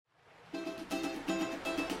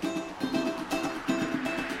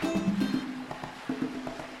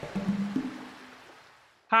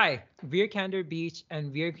Hi, we're Candor Beach,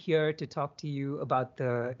 and we're here to talk to you about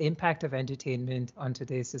the impact of entertainment on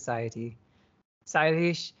today's society.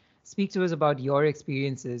 Sailesh, speak to us about your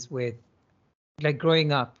experiences with, like,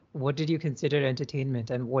 growing up. What did you consider entertainment,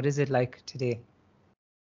 and what is it like today?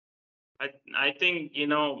 I think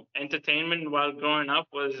entertainment while growing up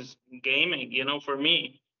was gaming. For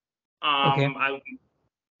me, Okay.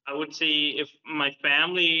 I would see if my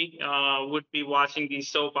family would be watching these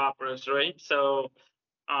soap operas, right? So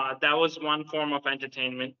that was one form of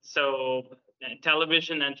entertainment. So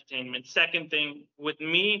television entertainment. Second thing with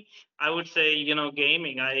me, I would say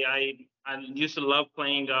gaming. I used to love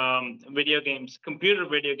playing computer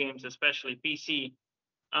video games, especially PC.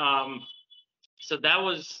 Um, so that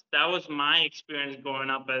was my experience growing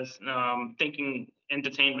up as thinking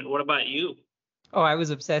entertainment. What about you? Oh, I was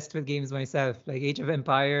obsessed with games myself, like Age of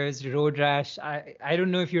Empires, Road Rash. I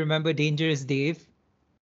don't know if you remember Dangerous Dave.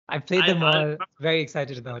 I played I them I all, remember, very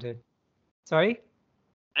excited about it. Sorry?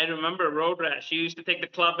 I remember Road Rash. You used to take the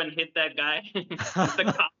club and hit that guy with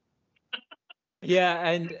the cop. Yeah,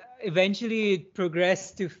 and eventually it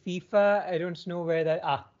progressed to FIFA. I don't know where that.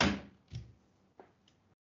 I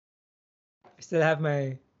still have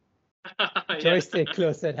my Yeah. joystick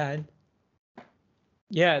close at hand.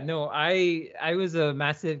 Yeah, no, I was a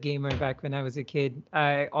massive gamer back when I was a kid.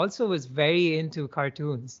 I also was very into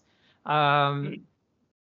cartoons. Um,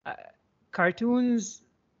 uh, Cartoons,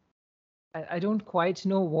 I don't quite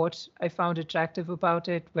know what I found attractive about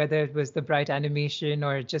it, whether it was the bright animation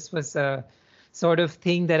or it just was a sort of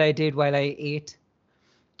thing that I did while I ate.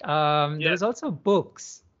 There Yeah. was also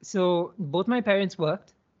books. So both my parents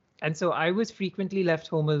worked, and so I was frequently left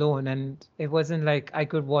home alone. And it wasn't like I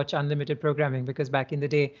could watch unlimited programming because back in the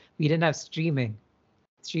day we didn't have streaming.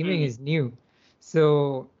 Streaming Mm. is new,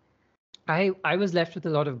 so I was left with a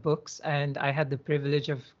lot of books, and I had the privilege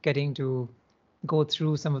of getting to go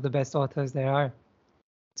through some of the best authors there are.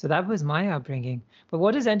 So that was my upbringing. But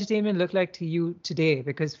what does entertainment look like to you today?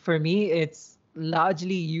 Because for me, it's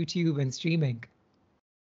largely YouTube and streaming.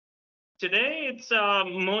 Today it's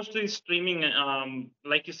mostly streaming.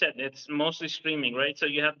 Like you said, it's mostly streaming, right? So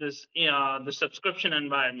you have this, the subscription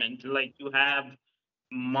environment. Like you have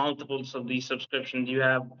multiples of these subscriptions. You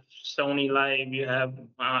have Sony Live, you have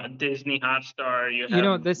Disney Hotstar, you You have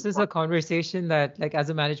know, this is a conversation that, like, as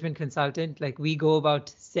a management consultant, like, we go about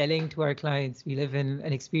selling to our clients. We live in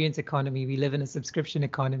an experience economy, we live in a subscription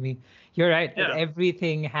economy. You're right, like, yeah.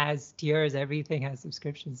 everything has tiers, everything has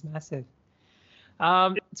subscriptions, massive.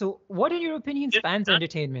 So what, in your opinion, It's spans not,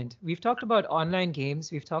 entertainment? We've talked about online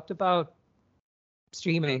games, we've talked about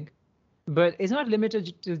streaming, but it's not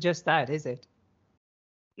limited to just that, is it?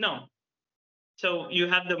 no. So you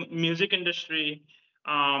have the music industry,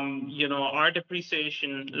 art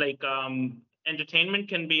appreciation, like entertainment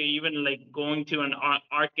can be even like going to an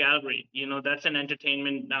art gallery. That's an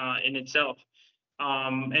entertainment in itself.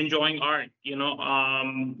 Enjoying art,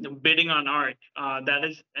 bidding on art, that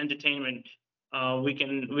is entertainment. We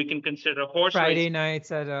can consider horse Friday racing.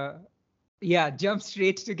 nights at a Yeah, jump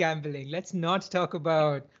straight to gambling. Let's not talk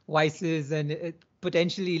about vices and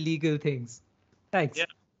potentially illegal things. Yeah, Thanks.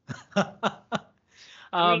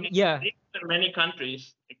 I mean, it's Yeah, legal in many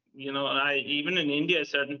countries. I even in India,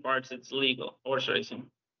 certain parts it's legal horse racing.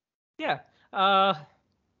 yeah.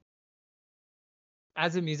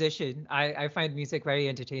 As a musician, I find music very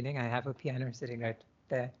entertaining. I have a piano sitting right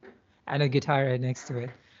there and a guitar right next to it.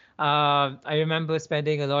 I remember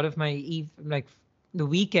spending a lot of my like the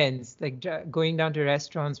weekends, like going down to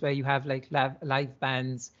restaurants where you have like live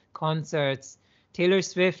bands, concerts. Taylor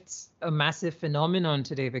Swift's a massive phenomenon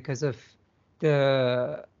today because of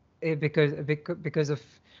the because of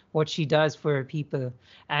what she does for people,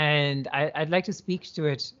 and I'd like to speak to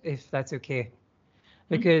it if that's okay. Hmm?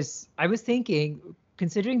 Because I was thinking,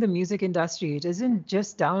 considering the music industry, it isn't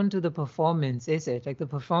just down to the performance, is it? Like the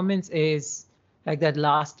performance is like that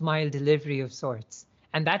last mile delivery of sorts.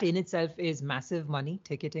 And that in itself is massive money.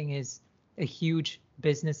 Ticketing is a huge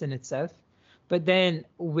business in itself. But then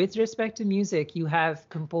with respect to music, you have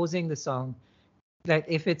composing the song. Like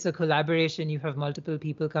if it's a collaboration, you have multiple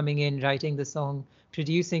people coming in, writing the song,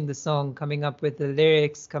 producing the song, coming up with the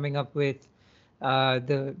lyrics, coming up with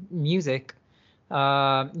the music.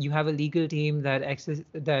 You have a legal team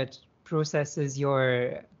that processes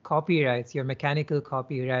your copyrights, your mechanical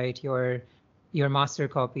copyright, your master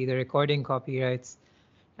copy, the recording copyrights,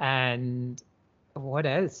 and what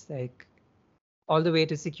else? Like all the way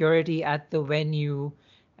to security at the venue,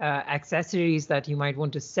 accessories that you might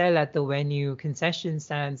want to sell at the venue, concession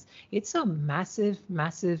stands. It's a massive,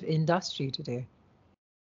 massive industry today.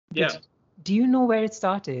 Yeah. But do you know where it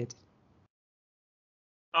started?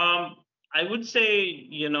 Um, I would say,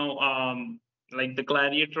 like the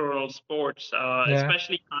gladiatorial sports, Yeah.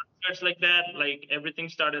 especially concerts like that, like everything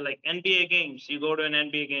started like NBA games. You go to an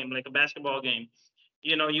NBA game, like a basketball game,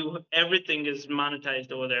 everything is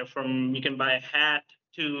monetized over there. From you can buy a hat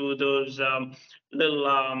to those little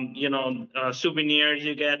souvenirs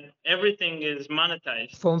you get. Everything is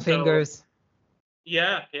monetized. Foam So fingers.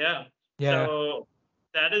 yeah, yeah. Yeah. So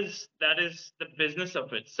that is the business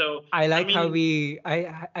of it. So I I like how mean,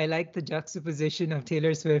 I like the juxtaposition of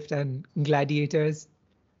Taylor Swift and gladiators.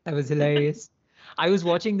 That was hilarious. I was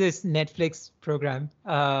watching this Netflix program.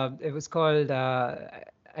 It was called,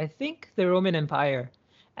 I think, The Roman Empire,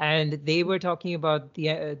 and they were talking about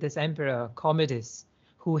this emperor Commodus,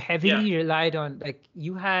 who yeah, heavily relied on, like,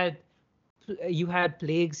 you had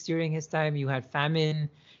plagues during his time, you had famine,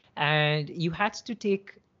 and you had to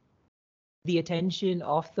take the attention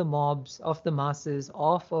of the mobs, of the masses,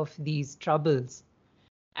 off of these troubles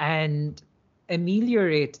and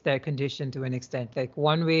ameliorate their condition to an extent. Like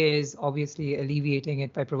one way is obviously alleviating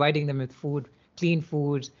it by providing them with food, clean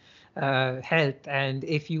food, health. And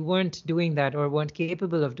if you weren't doing that or weren't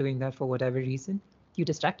capable of doing that for whatever reason, you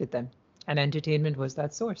distracted them. And entertainment was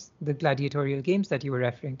that source. The gladiatorial games that you were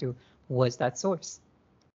referring to was that source.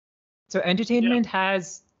 So yeah. entertainment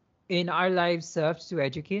has in our lives served to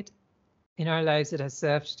educate. In our lives, it has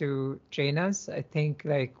served to train us. I think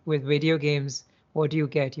like with video games, what do you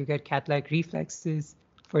get? You get cat-like reflexes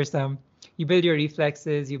for some. You build your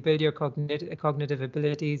reflexes, you build your cognitive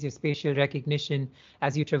abilities, your spatial recognition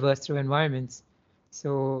as you traverse through environments.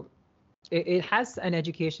 So it has an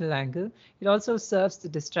educational angle. It also serves to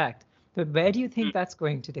distract. But where do you think Mm. that's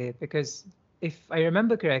going today? Because if I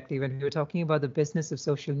remember correctly, when we were talking about the business of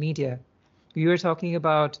social media, we were talking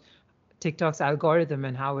about TikTok's algorithm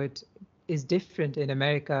and how it is different in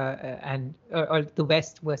America and or the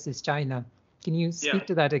West versus China. Can you Yeah. speak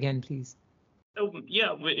to that again, please? So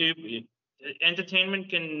yeah, entertainment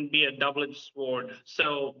can be a double-edged sword.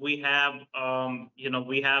 So we have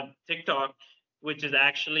TikTok, which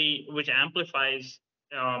amplifies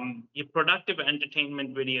your productive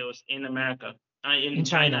entertainment videos in America, In in China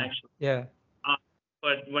China, actually. yeah. Uh,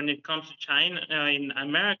 but when it comes to China, in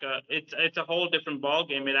America, it's a whole different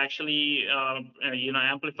ballgame. It actually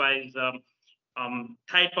amplifies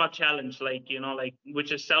Tide Pod challenge, like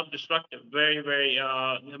which is self-destructive, very very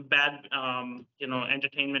bad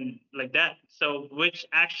entertainment like that. So which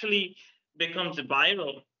actually becomes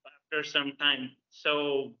viral after some time.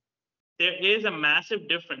 So there is a massive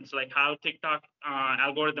difference, like how TikTok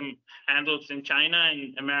algorithm handles in China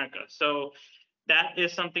and America. So that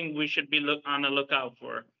is something we should be on a lookout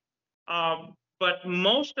for. But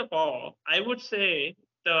most of all, I would say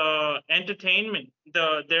the entertainment,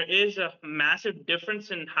 there is a massive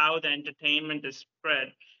difference in how the entertainment is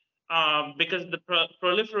spread because the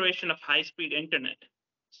proliferation of high-speed internet.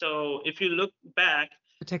 So if you look back,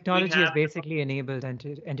 The we technology has have basically enabled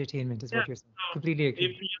entertainment, is yeah. what you're saying. So Completely if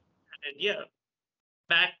agree. you yeah,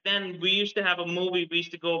 back then we used to have a movie, we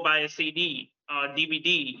used to go buy a CD,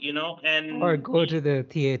 DVD, Or and go to the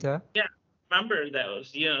theater. yeah, remember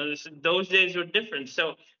those. Those days were different.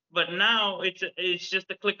 So, but now it's just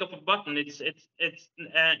a click of a button. It's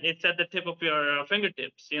at the tip of your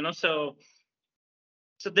fingertips.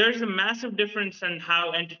 So there's a massive difference in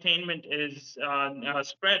how entertainment is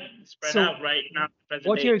spread So out right now, present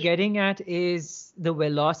what you're age. getting at is the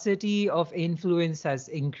velocity of influence has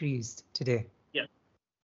increased today. Yeah,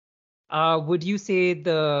 Would you say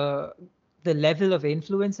the level of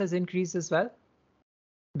influence has increased as well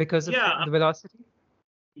because of yeah, the velocity?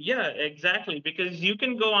 yeah, exactly. Because you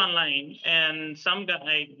can go online and some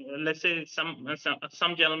guy, let's say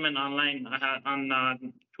some gentleman online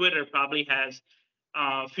on Twitter probably has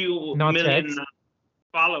a few Not million threads.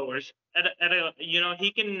 followers.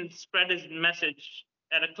 He can spread his message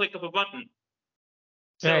at a click of a button.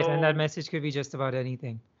 Right, and that So, message could be just about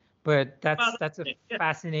anything. But well, that's a yeah,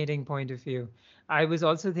 fascinating point of view. I was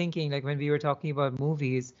also thinking, like when we were talking about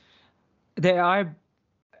movies, there are,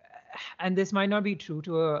 and this might not be true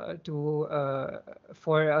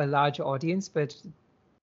for a large audience, but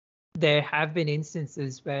there have been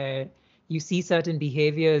instances where you see certain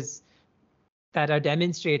behaviors that are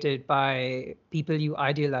demonstrated by people you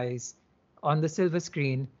idealize on the silver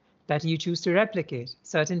screen that you choose to replicate.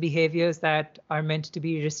 Certain behaviors that are meant to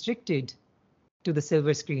be restricted to the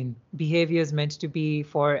silver screen, behaviors meant to be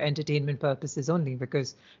for entertainment purposes only,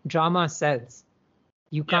 because drama sells.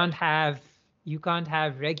 You yeah. can't have you can't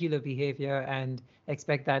have regular behavior and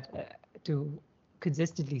expect that to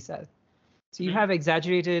consistently sell. So you Mhm. have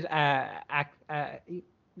exaggerated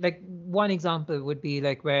like one example would be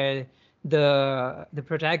like where the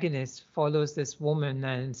protagonist follows this woman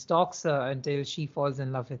and stalks her until she falls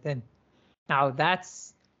in love with him. Now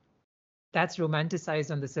that's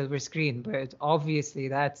romanticized on the silver screen, but obviously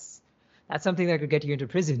that's something that could get you into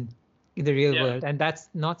prison in the real world, and that's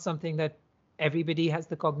not something that everybody has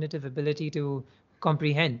the cognitive ability to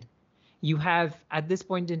comprehend. You have, at this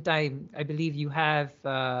point in time, I believe you have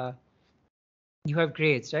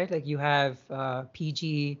grades, right? Like you have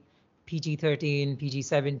PG, PG-13,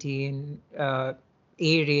 PG-17,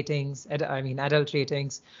 A ratings, adult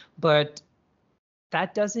ratings, but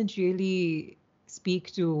that doesn't really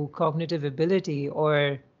speak to cognitive ability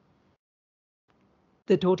or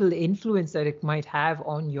the total influence that it might have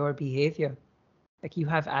on your behavior. Like you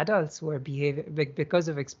have adults who are behaving because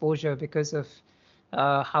of exposure, because of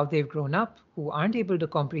how they've grown up, who aren't able to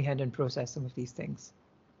comprehend and process some of these things.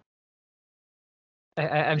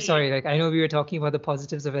 I'm sorry, like I know we were talking about the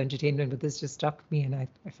positives of entertainment, but this just struck me, and I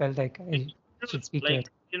felt like I should speak to it.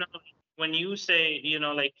 When you say,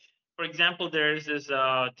 like, for example, there's this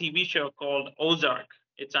TV show called Ozark.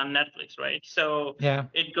 It's on Netflix, right? So yeah,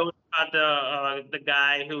 it goes about the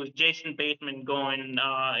guy who's Jason Bateman going.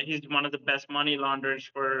 He's one of the best money launderers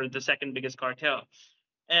for the second biggest cartel.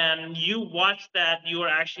 And you watch that, you are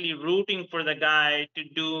actually rooting for the guy to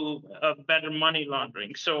do a better money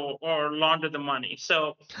laundering, or launder the money.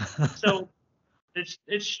 So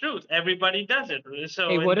it's truth. Everybody does it. So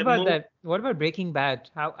hey, what about that? What about Breaking Bad?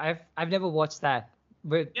 How I've never watched that,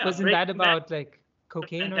 but wasn't that about like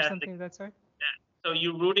cocaine or something of that sort? Yeah. So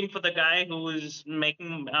you're rooting for the guy who is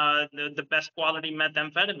making the best quality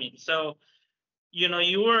methamphetamine. So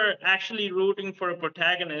you were actually rooting for a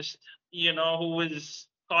protagonist, who is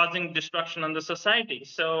causing destruction on the society.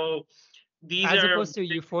 So these as are opposed to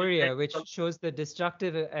Euphoria, which shows the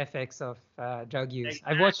destructive effects of drug use.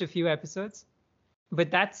 Exactly. I've watched a few episodes,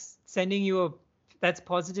 but that's that's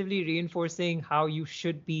positively reinforcing how you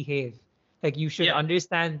should behave. Like you should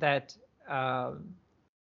understand that.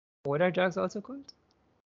 What are drugs also called?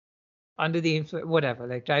 Under the influence, whatever.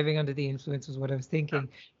 Like driving under the influence was what I was thinking.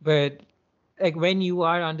 But like when you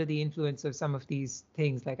are under the influence of some of these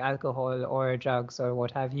things like alcohol or drugs or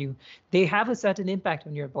what have you, they have a certain impact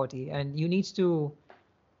on your body, and you need to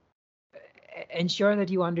ensure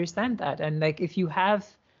that you understand that. And like if you have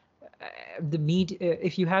the media,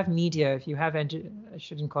 if you have I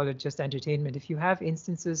shouldn't call it just entertainment, if you have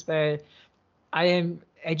instances where I am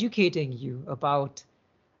educating you about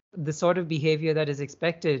the sort of behavior that is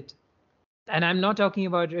expected, and I'm not talking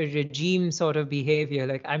about a regime sort of behavior.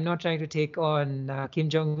 Like I'm not trying to take on Kim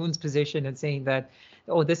Jong-un's position and saying that,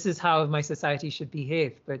 oh, this is how my society should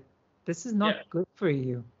behave, but this is not good for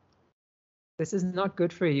you. This is not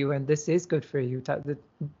good for you, and this is good for you.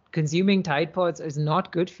 Consuming Tide Pods is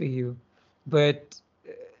not good for you, but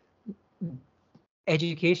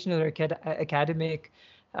educational or academic,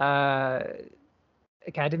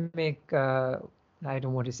 I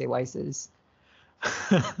don't want to say vices.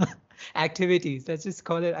 Activities, let's just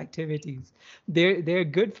call it activities. They're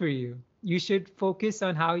good for you. You should focus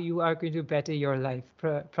on how you are going to better your life.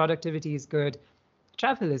 Productivity is good.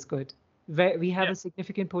 Travel is good. We have a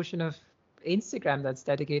significant portion of Instagram that's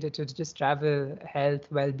dedicated to just travel,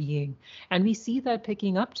 health, well-being, and we see that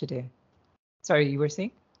picking up today. Sorry, you were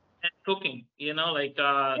saying? And cooking, like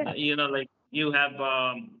you have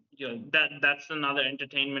that's another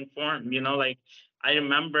entertainment form. Like I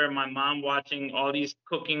remember my mom watching all these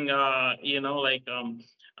cooking, cooking,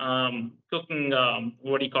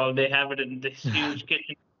 what do you call it? They have it in this huge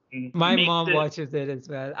kitchen. My mom watches it as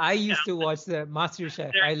well. I used to watch the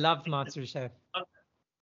MasterChef. I loved MasterChef.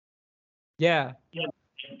 Yeah.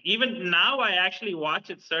 Even now, I actually watch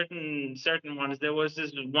it. Certain ones. There was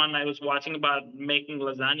this one I was watching about making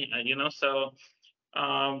lasagna. So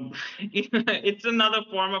it's another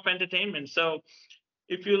form of entertainment. So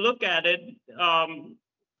if you look at it,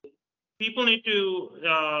 people need to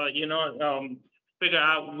figure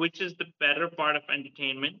out which is the better part of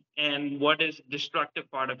entertainment and what is destructive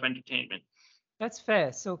part of entertainment. That's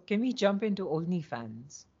fair. So can we jump into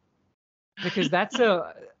OnlyFans? Because that's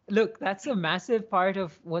a massive part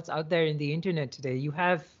of what's out there in the internet today. You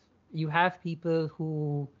have people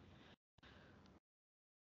who,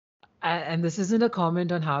 and this isn't a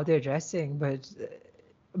comment on how they're dressing,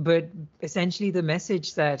 but essentially the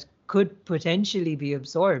message that could potentially be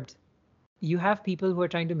absorbed. You have people who are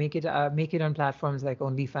trying to make it on platforms like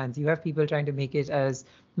OnlyFans. You have people trying to make it as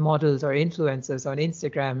models or influencers on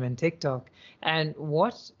Instagram and TikTok. And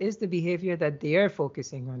what is the behavior that they're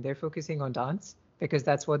focusing on? They're focusing on dance because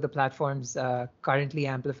that's what the platforms currently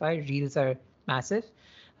amplify. Reels are massive.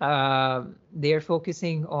 They're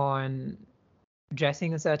focusing on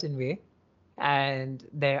dressing a certain way And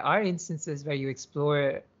there are instances where you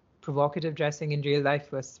explore provocative dressing in real life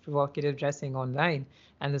versus provocative dressing online,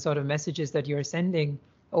 and the sort of messages that you're sending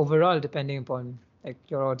overall, depending upon like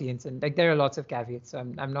your audience. And like there are lots of caveats. So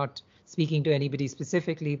I'm not speaking to anybody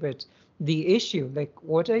specifically, but the issue, like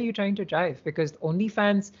what are you trying to drive? Because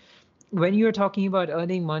OnlyFans, when you're talking about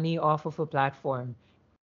earning money off of a platform,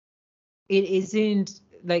 it isn't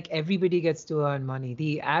like everybody gets to earn money.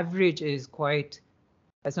 The average is quite,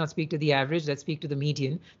 let's not speak to the average, let's speak to the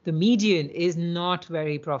median. The median is not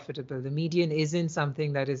very profitable. The median isn't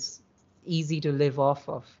something that is easy to live off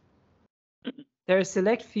of. There are a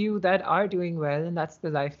select few that are doing well, and that's the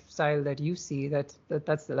lifestyle that you see, that's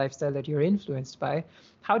the lifestyle that you're influenced by.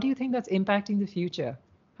 How do you think that's impacting the future?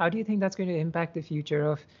 How do you think that's going to impact the future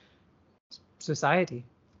of society?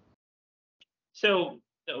 So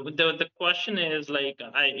the question is like,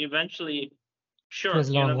 I eventually, It sure, was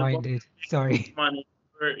you know, the more long-winded. Sorry. money,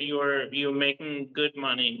 you're making good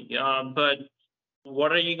money, but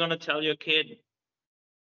what are you gonna tell your kid?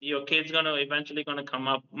 Your kid's gonna eventually gonna come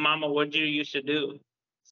up, Mama, what did you used to do?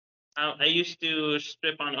 I used to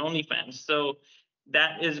strip on OnlyFans. So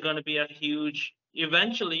that is going to be a huge,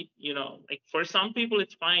 eventually, you know, like for some people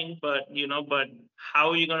it's fine, but, you know, but how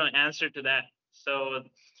are you going to answer to that? So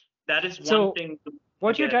that is one So thing to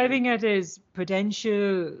what you're get in. driving at is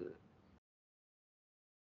potential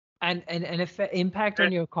and impact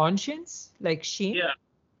on your conscience, like shame. Yeah.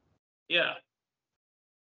 Yeah.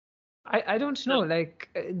 I don't know. Like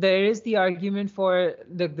there is the argument for,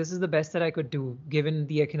 look, this is the best that I could do given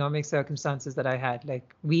the economic circumstances that I had.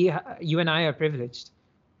 Like you and I are privileged.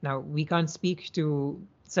 Now we can't speak to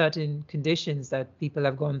certain conditions that people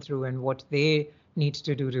have gone through and what they need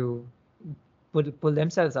to do to pull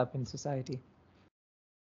themselves up in society.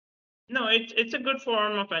 No, it's a good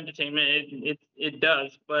form of entertainment. It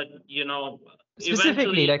does, but you know, Specifically,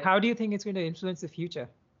 eventually, like how do you think it's going to influence the future?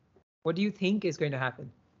 What do you think is going to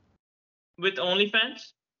happen? with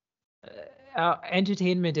OnlyFans,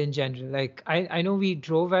 Entertainment in general. Like I know we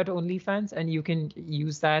drove at OnlyFans, and you can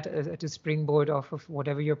use that as to springboard off of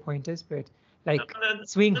whatever your point is, but like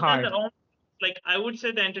swing other than hard. like I would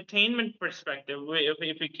say the entertainment perspective,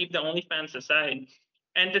 if we keep the OnlyFans aside,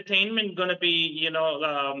 entertainment gonna be, you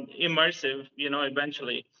know, immersive, you know,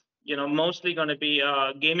 eventually, you know, mostly gonna be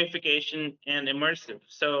gamification and immersive.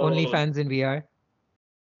 So OnlyFans in VR.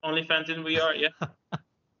 OnlyFans in VR,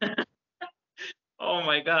 yeah. Oh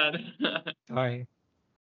my God. Sorry.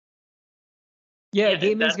 Yeah, Yeah,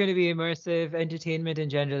 gaming is that going to be immersive. Entertainment in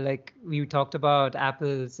general, like we talked about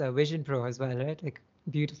Apple's Vision Pro as well, right? Like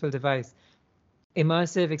beautiful device.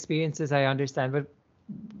 Immersive experiences, I understand, but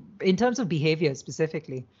in terms of behavior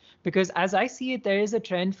specifically, because as I see it, there is a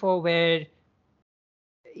trend for where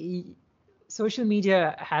social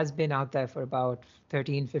media has been out there for about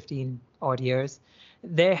 13, 15 odd years.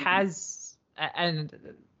 There has, and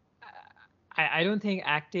I don't think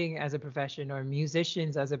acting as a profession or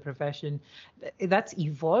musicians as a profession, that's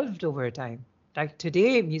evolved over time. Like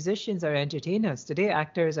today, musicians are entertainers. Today,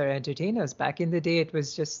 actors are entertainers. Back in the day, it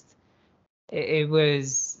was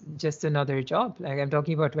just another job. Like I'm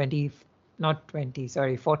talking about 20, not 20,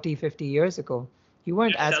 sorry, 40, 50 years ago. You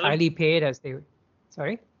weren't as highly paid as they were.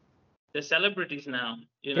 Sorry? they're celebrities now,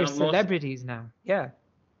 you They're know, most. celebrities now. Yeah.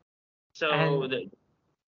 So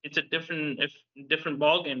it's a different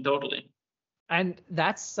ball game totally. And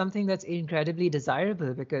that's something that's incredibly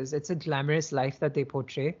desirable because it's a glamorous life that they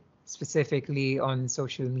portray, specifically on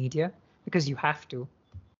social media, because you have to.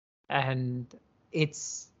 And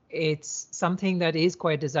it's something that is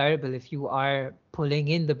quite desirable if you are pulling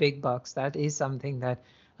in the big bucks. That is something that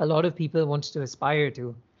a lot of people want to aspire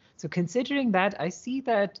to. So considering that, I see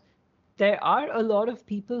that there are a lot of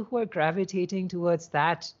people who are gravitating towards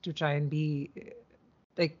that to try and be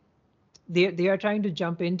like they are trying to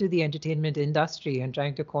jump into the entertainment industry and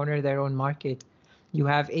trying to corner their own market. You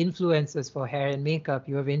have influencers for hair and makeup.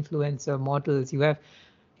 You have influencer models.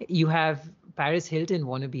 You have Paris Hilton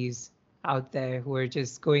wannabes out there who are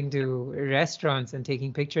just going to restaurants and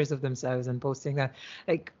taking pictures of themselves and posting that.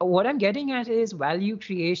 Like what I'm getting at is value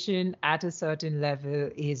creation at a certain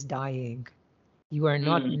level is dying. You are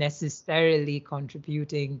not necessarily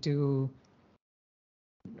contributing to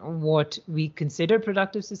what we consider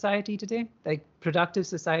productive society today. Like productive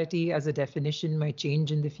society as a definition might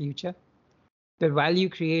change in the future. But value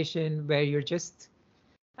creation, where you're just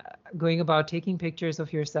going about taking pictures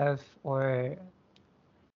of yourself or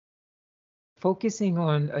focusing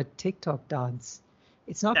on a TikTok dance,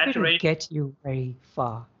 it's not going to get you very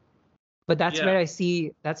far. But that's where I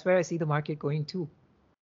see the market going to,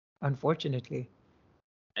 unfortunately.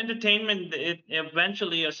 Entertainment, it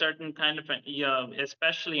eventually a certain kind of, yeah,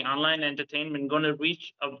 especially online entertainment, going to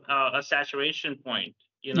reach a saturation point.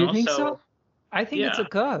 You think so? So I think it's yeah, a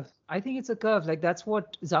curve. I think it's a curve. Like that's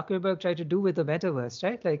what Zuckerberg tried to do with the metaverse,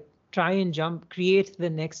 right? Like try and jump, create the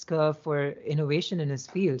next curve for innovation in his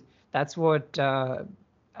field. That's what,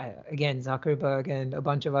 again, Zuckerberg and a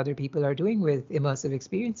bunch of other people are doing with immersive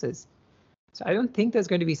experiences. So I don't think there's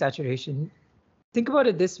going to be saturation. Think about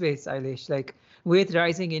it this way, Sailesh, like with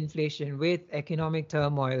rising inflation, with economic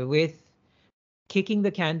turmoil, with kicking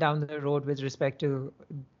the can down the road with respect to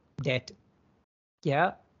debt.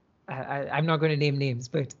 Yeah, I'm not going to name names,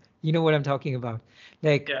 but you know what I'm talking about.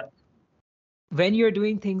 Like yeah, when you're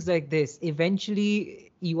doing things like this,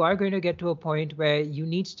 eventually you are going to get to a point where you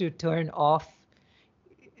need to turn off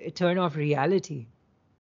reality.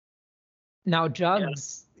 Now, yeah.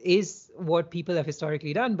 drugs is what people have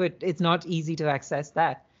historically done, but it's not easy to access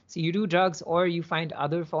that. So you do drugs or you find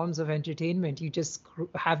other forms of entertainment. You just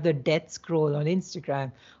have the death scroll on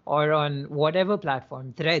Instagram or on whatever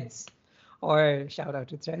platform, Threads, or shout out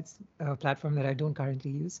to Threads, a platform that I don't currently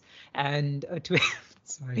use, and Twitter.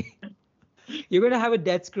 Sorry, you're going to have a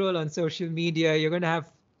death scroll on social media. You're going to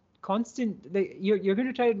have constant, like, you're going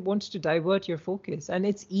to try want to divert your focus, and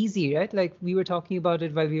it's easy, right? Like we were talking about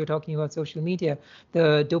it while we were talking about social media,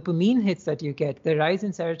 the dopamine hits that you get, the rise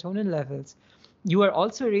in serotonin levels. You are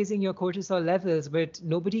also raising your cortisol levels, but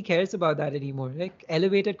nobody cares about that anymore. Like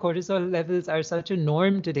elevated cortisol levels are such a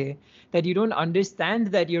norm today that you don't understand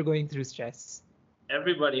that you're going through stress.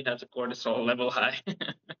 Everybody has a cortisol level high.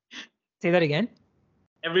 Say that again.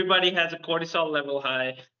 Everybody has a cortisol level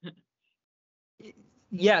high.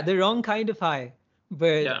 Yeah, the wrong kind of high,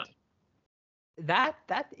 but Yeah,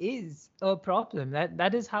 that is a problem.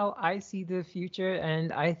 That is how I see the future,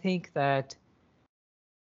 and I think that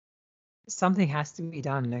something has to be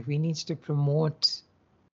done. Like we need to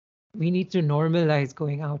normalize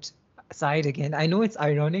going outside again. I know it's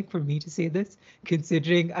ironic for me to say this,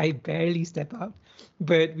 considering I barely step out,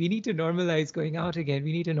 but we need to normalize going out again.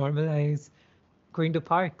 We need to normalize going to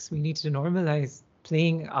parks. We need to normalize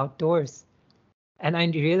playing outdoors. And I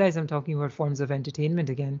realize I'm talking about forms of entertainment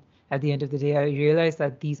again. At the end of the day, I realize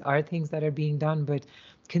that these are things that are being done, but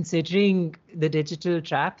considering the digital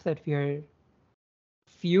trap that we are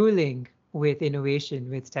fueling with innovation,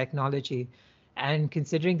 with technology, and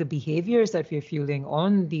considering the behaviors that we're fueling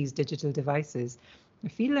on these digital devices, I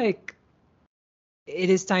feel like it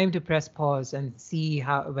is time to press pause and see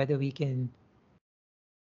how whether we can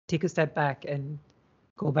take a step back and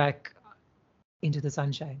go back into the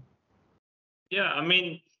sunshine. yeah. I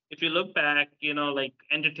mean, if you look back, like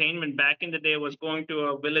entertainment back in the day was going to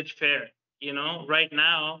a village fair. Right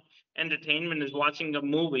now, entertainment is watching a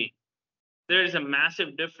movie. There is a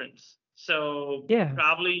massive difference. So Yeah,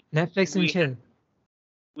 probably Netflix and we chill.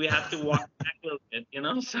 we have to walk back a little bit.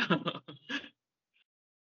 So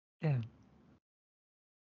Yeah.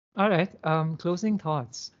 All right. Closing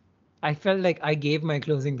thoughts. I felt like I gave my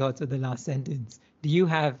closing thoughts with the last sentence. Do you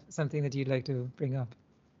have something that you'd like to bring up?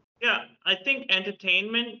 yeah, I think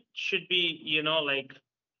entertainment should be, like,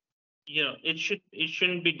 it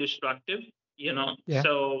shouldn't be destructive. Yeah.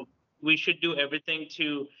 So we should do everything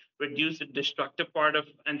to reduce the destructive part of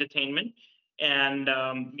entertainment and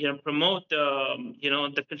promote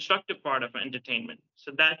the constructive part of entertainment.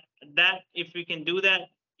 So that if we can do that,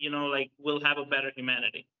 like we'll have a better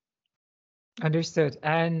humanity. Understood.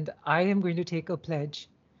 And I am going to take a pledge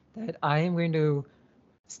that I am going to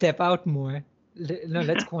step out more. No,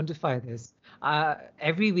 let's quantify this.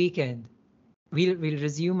 Every weekend, we'll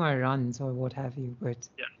resume our runs or what have you, but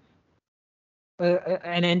Yeah,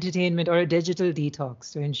 an entertainment or a digital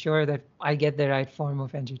detox to ensure that I get the right form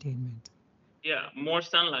of entertainment, yeah, more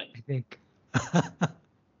sunlight. I think.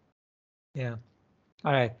 Yeah.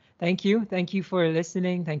 All right. Thank you. Thank you for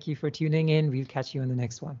listening. Thank you for tuning in. We'll catch you on the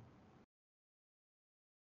next one.